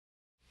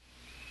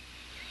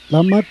La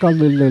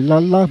makalele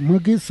la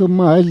mugi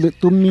sumai le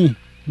tumi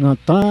nga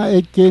ta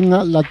eke nga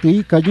lati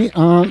kaji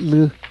a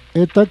le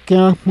eta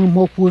kya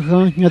mo fuha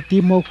nyati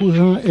mo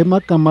fuha ema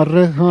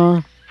kamareha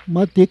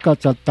mati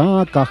kachata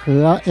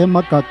kahea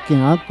ema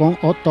kakya kon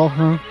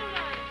otoha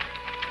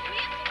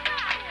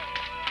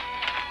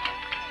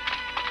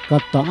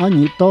kata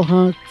ani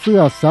toha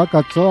tsia saka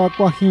tsoa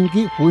kwa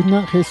hingi fuina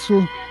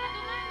Jesús.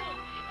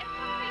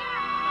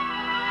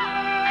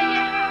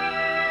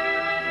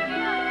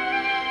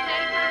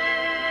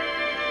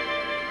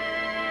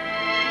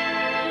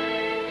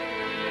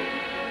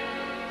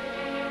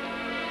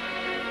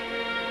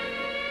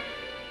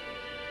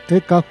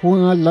 Eka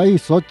juan la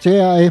hizo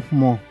chea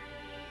esmo.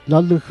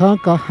 La lujan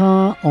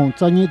caja on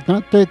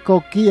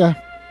Chinanteco kia.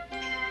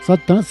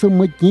 Satan se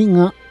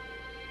mutinga.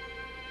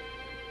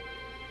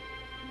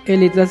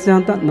 Elita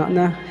santa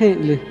na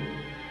hele.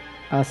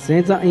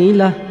 Asenza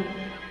ila.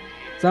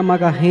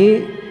 Samaga he.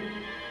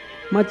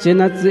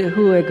 Machena tse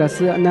hu eka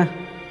sana.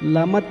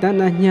 La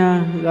matana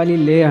nya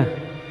Galilea.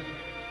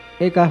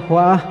 Eka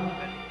hua.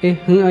 E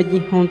hun aji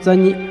hon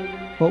chanyi.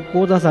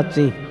 Okoda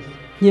sachi.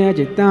 Nya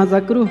jeta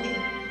zakru.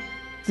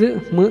 Chứ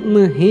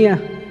mượn hia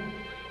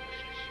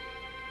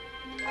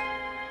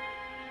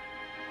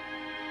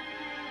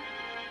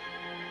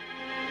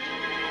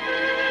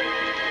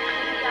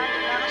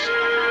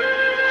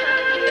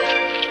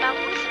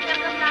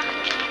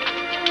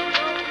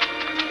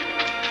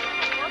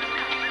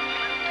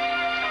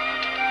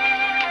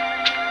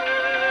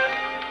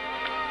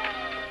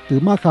từ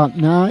mà khát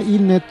na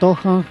in nè to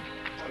ha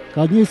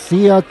cả như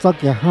xia cho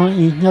kẻ ha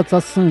in nhá cho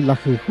sinh là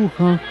khử khu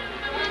ha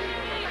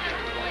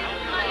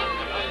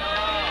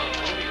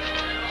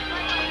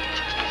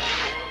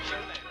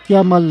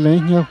kia mà lấy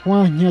nhà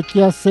hoa nhà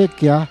kia xe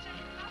kia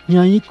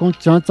nhà y con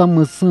chán cho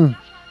mưa sương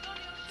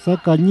sa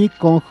cả như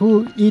con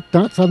khu y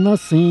tán cho nó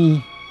xin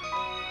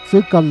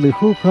sự cả lửa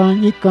khu ha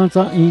y con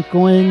cho y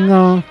con em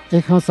nga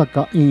em ha sa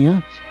cả y á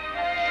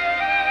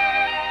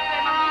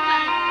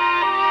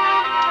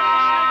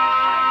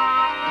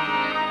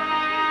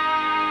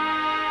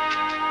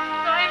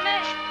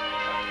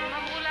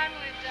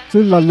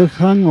sự là lửa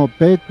ha ngõ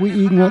bé quý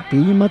y ngã tự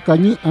mà cả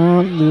như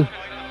à lửa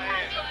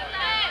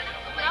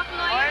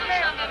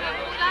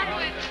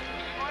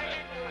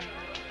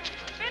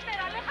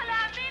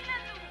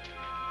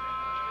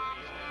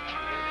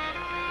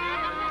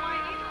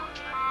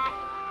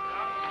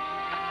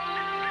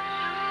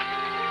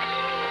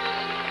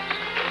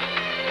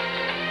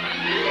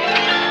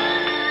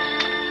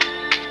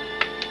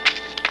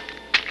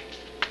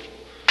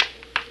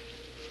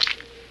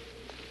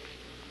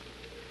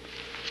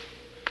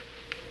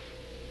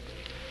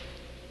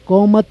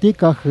con mắt tí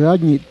cả khứa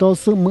nhị to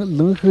sự mượn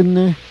lớn hơn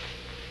nè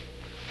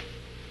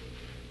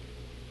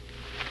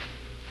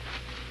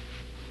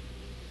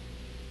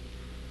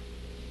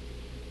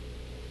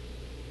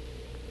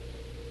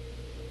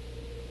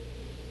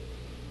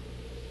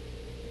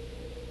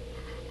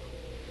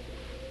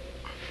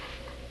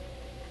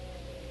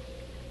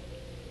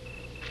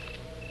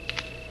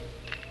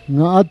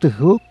ngã từ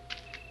hút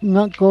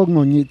ngã con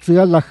ngồi nhị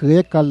xưa là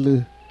khứa cả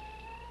lư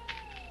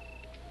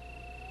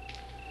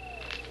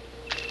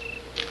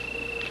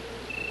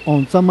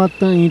on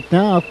samatan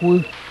ita afu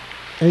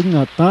en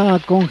ata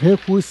con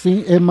Jesús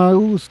sin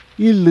Emaús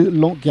y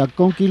lo que a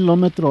con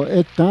kilómetro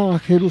está a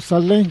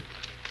Jerusalén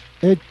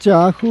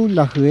echahu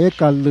la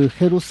jueca de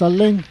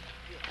Jerusalén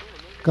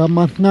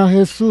camasna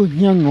Jesús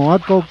ñango a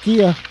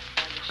coquia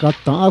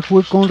cata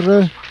afu con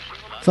re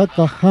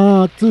saca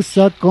ha tu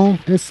sa con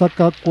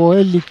saca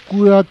coeli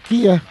cua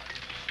kia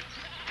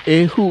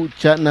ehu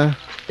chana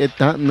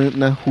eta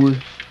na hu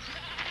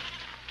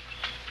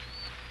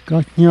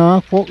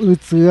Kanya fo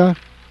utsua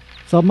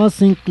sama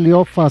sin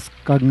Cleofas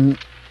kang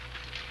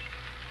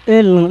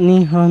el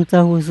ni han cha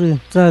husu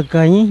cha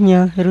kai nya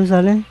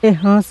Jerusalem e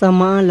ha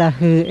sama la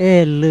he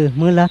el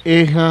mula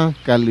e ha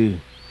kalu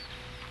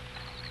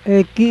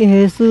e ki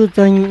Jesu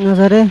chan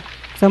Nazare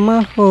sama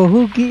ho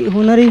hu ki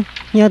hunari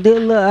nya de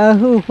la a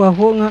hu kwa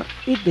ho nga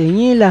i de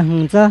ni la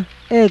hung cha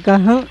e ka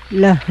ha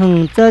la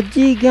hung cha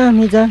ji ga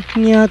mi cha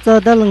nya cha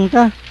da lung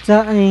ta cha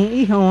ai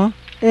i ha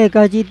e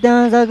ka ji ta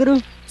za gru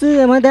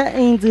chứ mà đã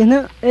anh chứ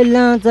nó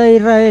là cho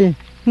Israel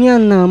nhà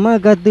nào mà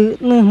cả tự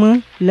nữa mà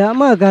lỡ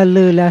mà cả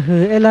lừa là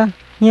hử là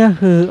nhà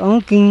hử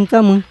ông kinh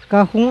cho mình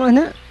cả không anh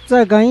á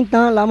cho cái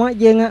ta là mà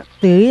dân á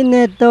tự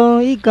nè to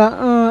ý cả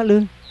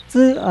lừa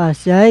chứ à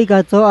sai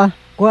cả cho à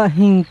qua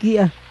hình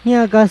kia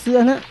nhà cả sự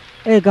á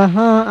e cả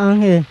ha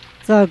anh hè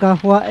cho cả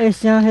hoa e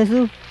xa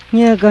Jesus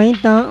nhà cái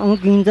ta ông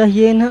kinh cho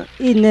dân á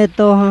ít nè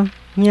to ha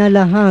nhà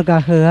là ha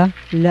cả hử á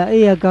là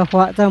e cả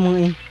hoa cho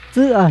mình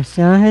chứ à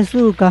xa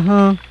Jesus cả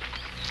ha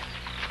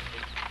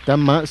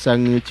tama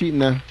sang chi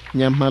na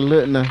nyam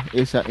le na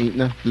esa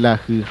ina la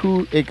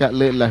hu e ka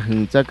le la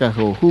hun cha ka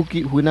ho hu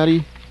ki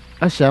hunari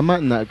asama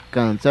na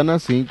kan chana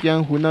sin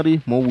kyang hunari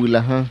mo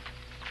wila ha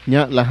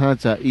nya la ha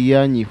cha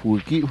iya ni hu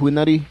ki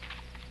hunari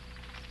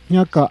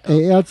nya ka e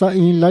a cha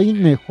in lai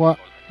ne khwa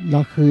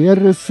la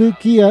khyer su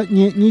ki a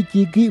nye ni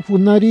ki ki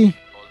hunari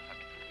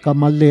cả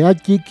mà lẽ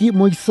chỉ kỹ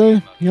Môi-se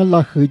nhà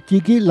là hử chỉ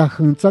kỹ là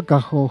hưởng cho cả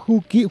hồ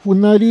hữu kỹ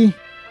hunari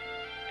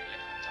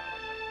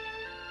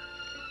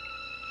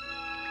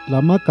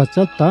là mà cả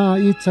cha ta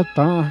ít cha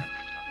ta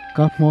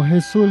cả mồ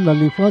Jesus là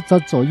li phát cha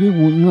chỗ như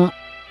vụn ngạ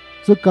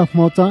chứ cả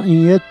mồ cha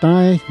yên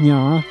tai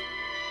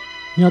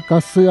nhà cả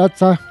sự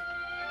cha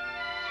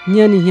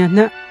nhà ni nhà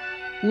nè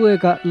uê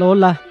cả lô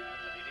la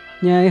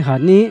nhà hà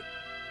ni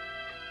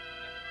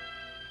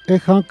e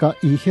khang cả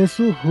ý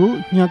Jesus hữu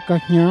nhà cả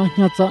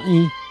nhà cha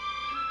yên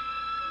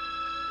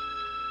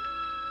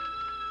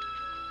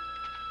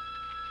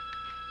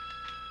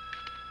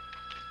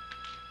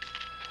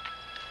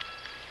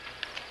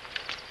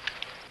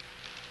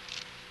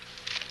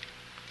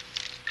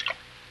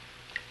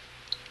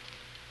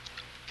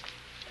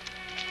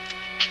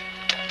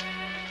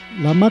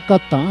là mà cả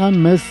ta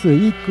mẹ sự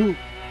ý cụ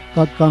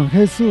cả càng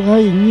Jesus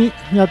hay nhị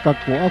nhà cả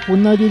của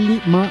hunari li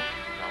mà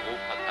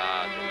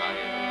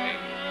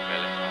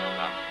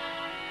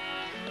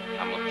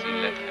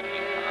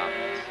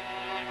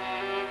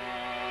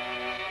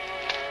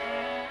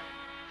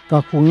cả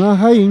khung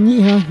hay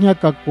nhị ha nhà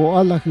cả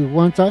của là hư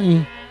quan cha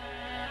in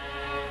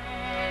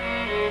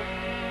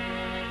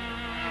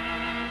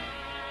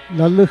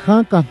là lực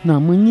khang cả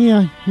nằm nhị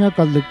nhà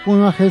cả lực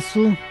quan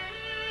Jesus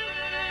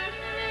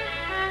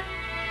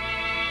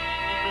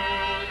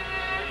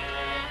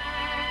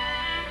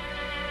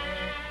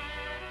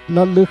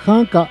là lực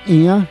khang cả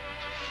in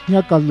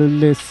nhà cả lực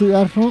lệ sự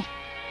ở đó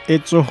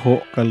cho họ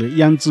cả lực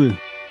yang tử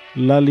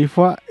là li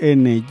fa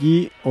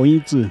energy oi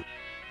tử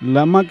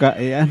là mà cả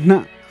ana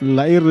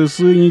là ir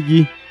sư như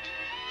gì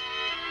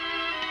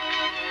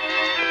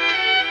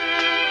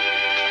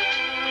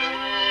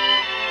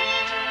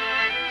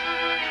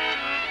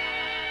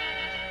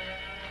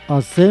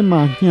à sẽ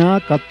mà nhà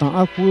cả ta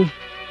aku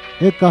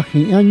e cả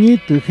hiện nhị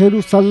từ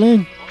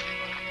Jerusalem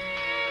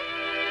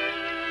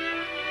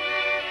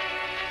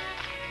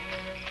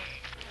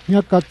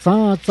nhà cả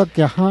cha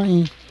kia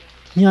hai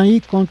nhà ý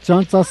con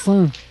cha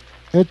sinh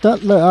eta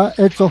là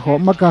cho họ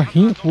mà cả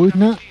hiện vui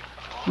na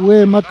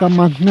uê mà cả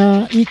mặt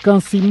na ý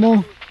can simo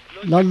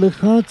là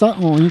lực ha cha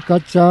oi cả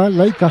cha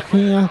lấy cả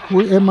hiện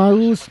vui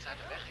Emmaus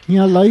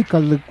nhà lấy cả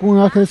lực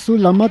quân Jesus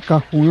là mà cả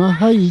hùng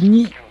hay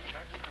nhị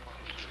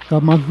cả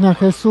mặt na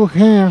Jesus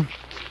he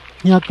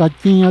nhà cả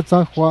chia cha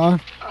khóa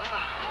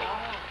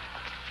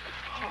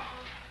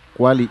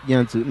qua lịch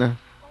nhân chữ na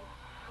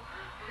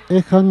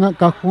e khang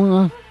cả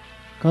hùng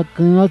cả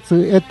cưng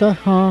chữ eta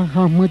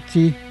ha mơ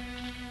chi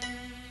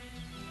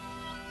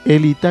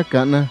elita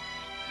kana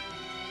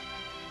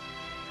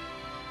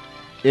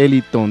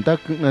eliton ta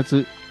cưng na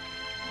chữ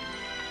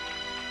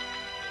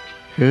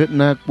hết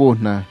na bộ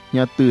na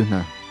nhà tư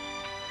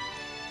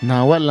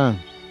na wat lang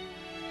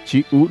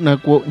chỉ u na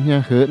bộ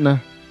nhà hết na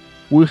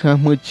vui ha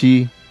mơ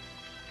chi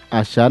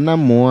à sáng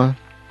năm mùa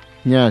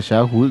nhà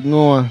sáng húi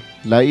ngô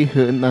lấy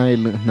hết nay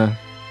lượng na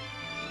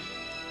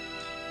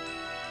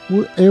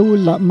u eu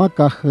la ma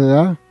ka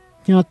hơ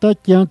nhà ta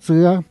chang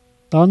chữa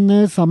ta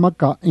ne sama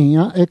ka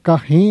ia e ka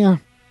hia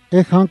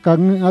e khang ka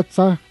ng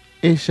cha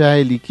e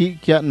sai li ki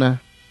kya na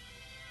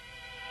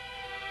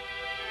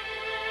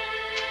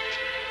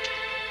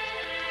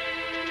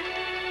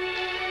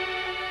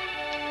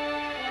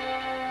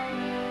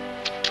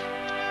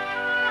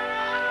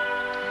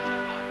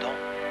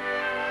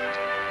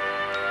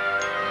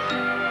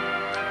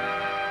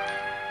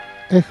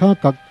e khang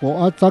ka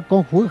ko cha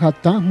con hu ha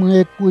ta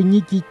mwe ku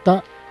ni chi ta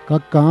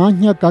cả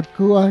nhà cả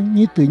cửa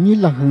như tự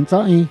nhiên là hướng ra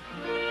ấy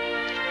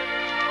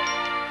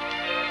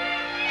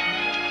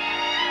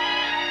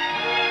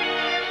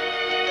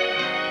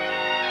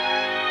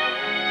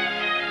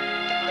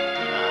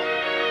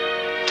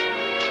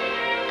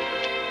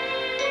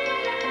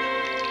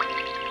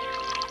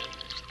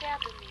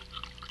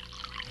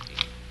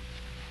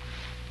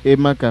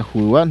ema ka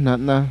huwa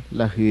na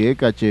la hie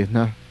ka che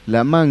na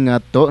la manga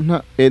to na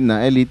ena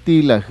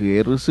eliti la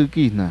hie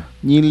rusuki na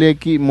nhìn lê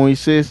ki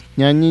Moises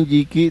nyanyi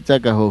ji ki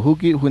chaka ho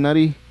huki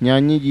hunari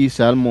nyanyi ji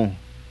salmo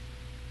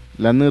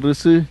la nu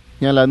rusu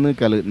nya la nu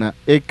ka le na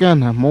eka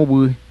na mo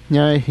bu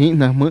nya hi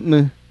na mut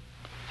nu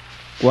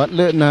kwat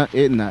le na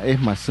e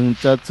ma sung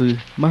cha chu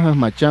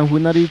ma chang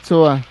hunari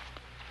choa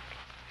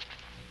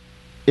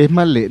e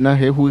ma le na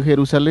he hu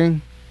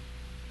Jerusalem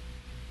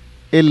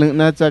e le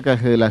na chaka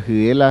he la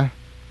hie la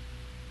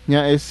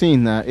nya e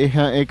sin na e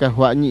ha e ka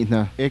hwa nhị na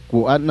e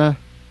kwat na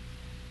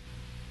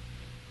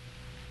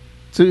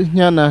chữ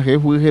nhà na he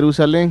hu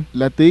Jerusalem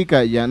la ti ka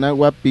ya na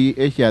wapi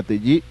e hia te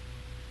ji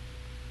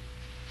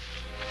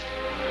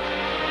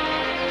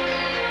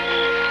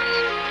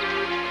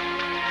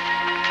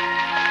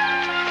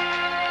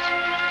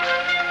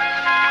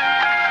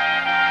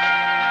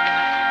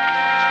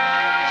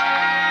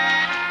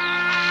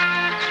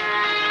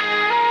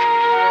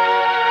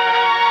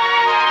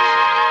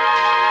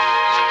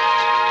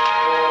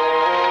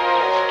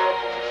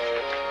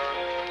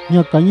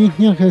nhà cả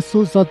nhà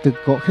Jesus ra từ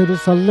cõi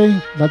Jerusalem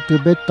là từ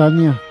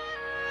Betania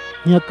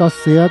nhà cả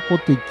xe có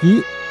từ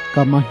chỉ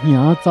cả mà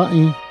nhà cha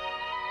ấy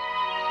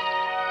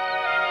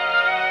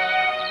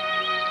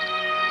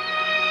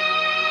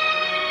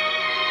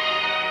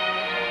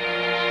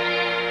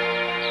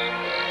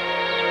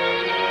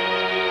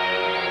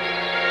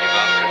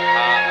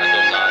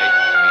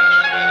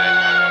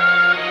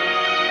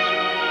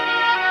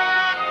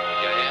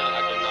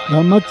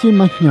là mắt chỉ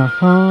mà nhà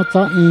ha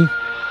cha in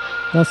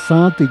ta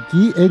sáng từ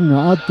kỹ em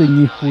ngã từ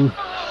nhị phu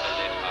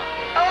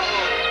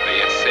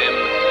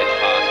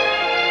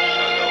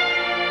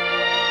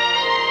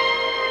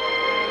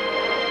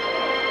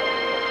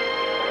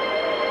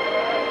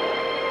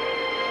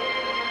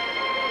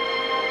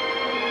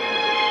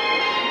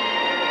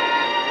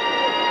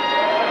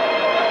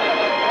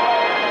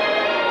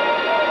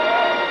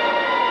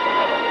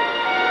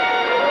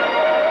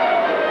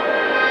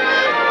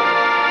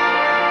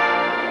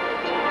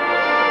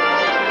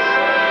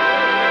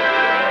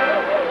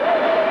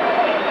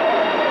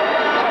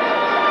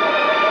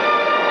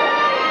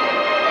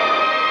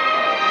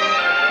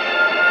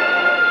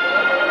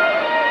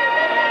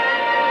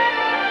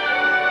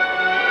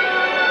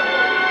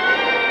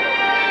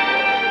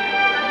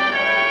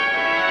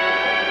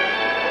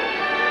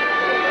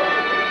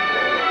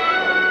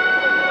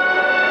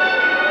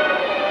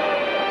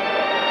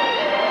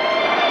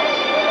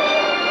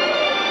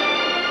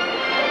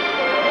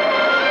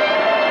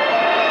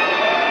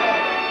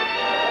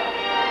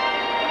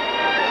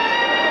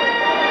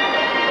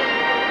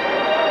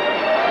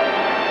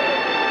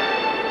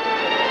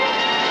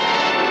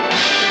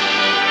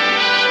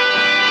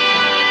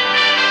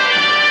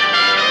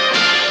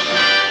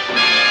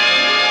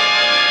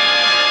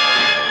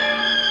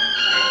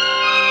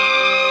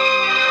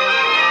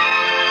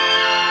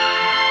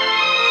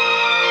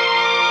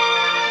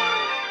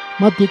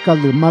mati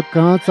kalu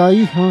maka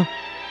chai ha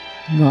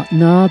ngã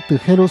na từ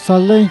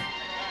Jerusalem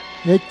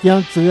e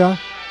chiang chia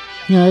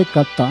nhà e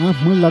kata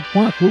mu la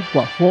kwa khu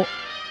kwa ho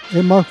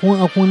e ma hu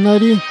a hu na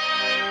ri